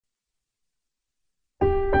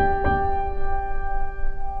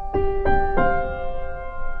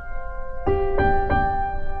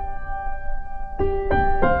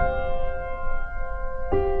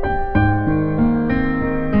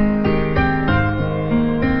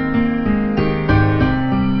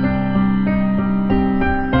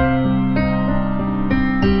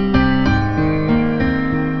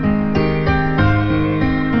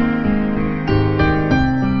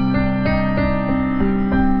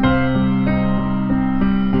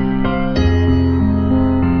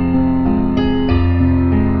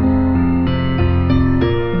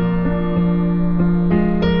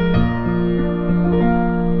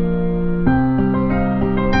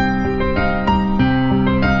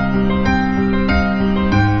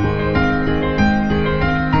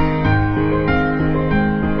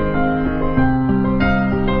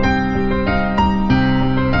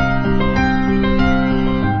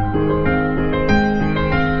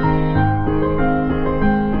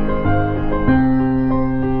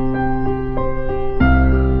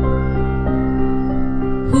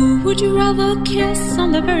rather kiss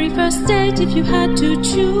on the very first date if you had to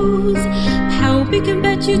choose? How big a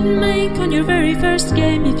bet you'd make on your very first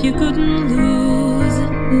game if you couldn't lose?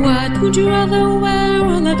 What would you rather wear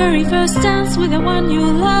on the very first dance with the one you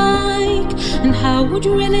like? And how would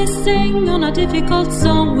you really sing on a difficult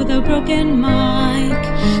song with a broken mic?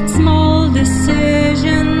 Small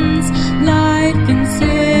decisions, life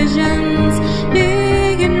incisions,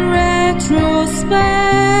 big in retrospect.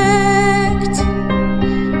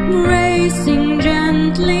 Racing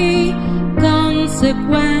gently,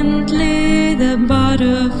 consequently, the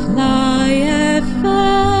butterfly effect.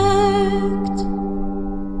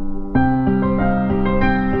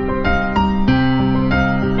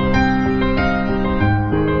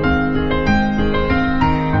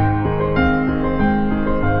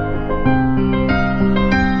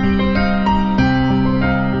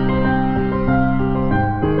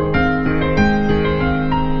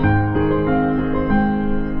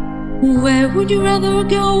 Where would you rather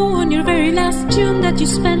go on your very last June that you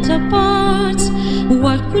spent apart?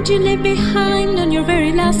 What would you leave behind on your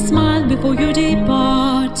very last smile before you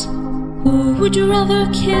depart? Who would you rather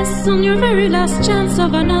kiss on your very last chance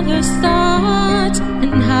of another start?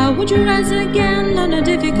 And how would you rise again on a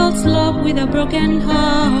difficult slope with a broken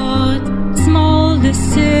heart? Small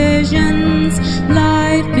decisions,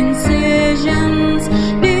 life incisions,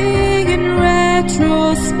 big in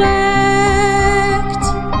retrospect.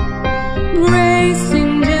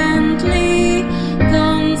 Racing gently,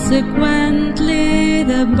 consequently,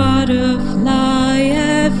 the butterfly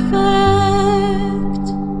effect.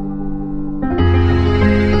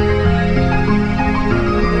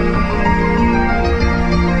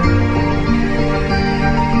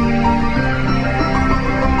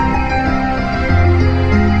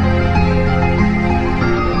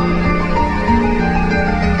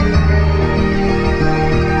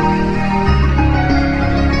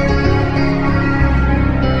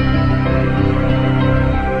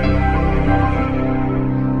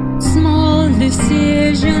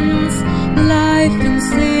 Decisions, life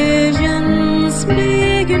incisions,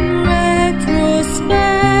 big in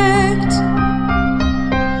retrospect.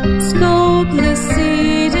 Scopeless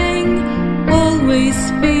seeding, always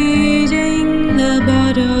feeding the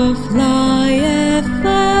butterfly effect.